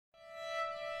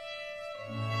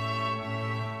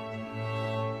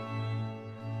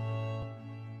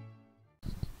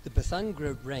The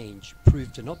Bethungra Range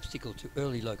proved an obstacle to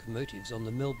early locomotives on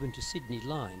the Melbourne to Sydney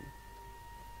line.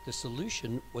 The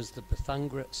solution was the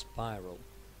Bethungra Spiral.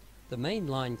 The main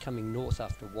line coming north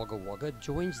after Wagga Wagga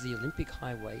joins the Olympic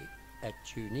Highway at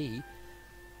Junee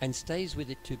and stays with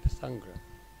it to Bethungra.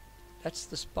 That's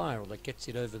the spiral that gets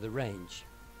it over the range,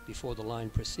 before the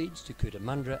line proceeds to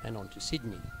Cootamundra and on to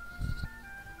Sydney.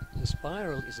 The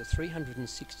spiral is a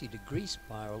 360-degree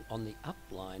spiral on the up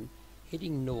line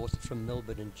heading north from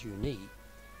Melbourne and Junee.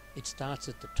 It starts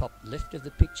at the top left of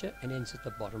the picture and ends at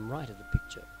the bottom right of the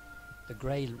picture. The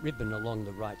grey ribbon along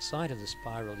the right side of the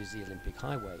spiral is the Olympic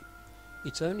Highway.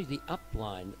 It's only the up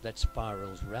line that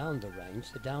spirals round the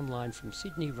range. The down line from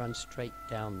Sydney runs straight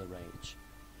down the range.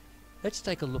 Let's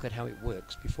take a look at how it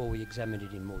works before we examine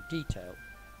it in more detail.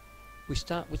 We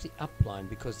start with the up line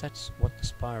because that's what the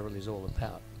spiral is all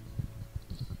about.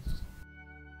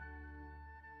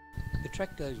 The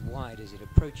track goes wide as it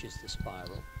approaches the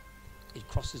spiral. It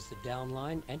crosses the down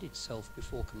line and itself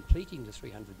before completing the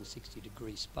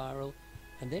 360-degree spiral,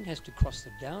 and then has to cross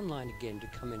the down line again to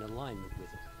come in alignment with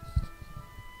it.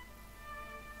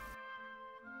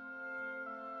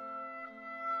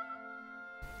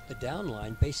 The down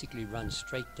line basically runs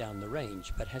straight down the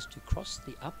range, but has to cross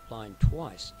the up line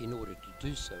twice in order to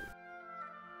do so.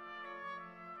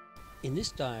 In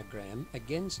this diagram,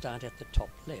 again start at the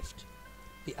top left.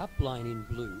 The up line in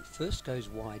blue first goes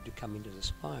wide to come into the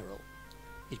spiral.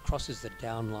 It crosses the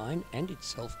down line and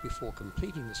itself before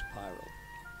completing the spiral.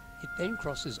 It then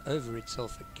crosses over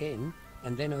itself again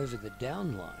and then over the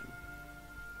down line.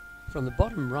 From the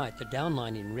bottom right, the down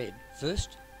line in red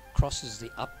first crosses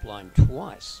the up line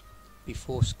twice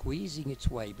before squeezing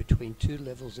its way between two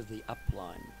levels of the up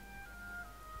line.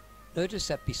 Notice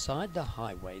that beside the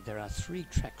highway there are three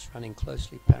tracks running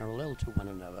closely parallel to one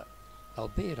another,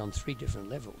 albeit on three different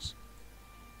levels.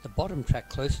 The bottom track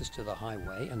closest to the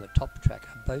highway and the top track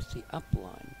are both the up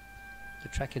line. The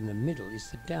track in the middle is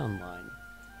the down line.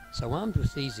 So armed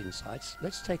with these insights,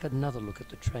 let's take another look at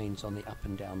the trains on the up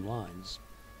and down lines.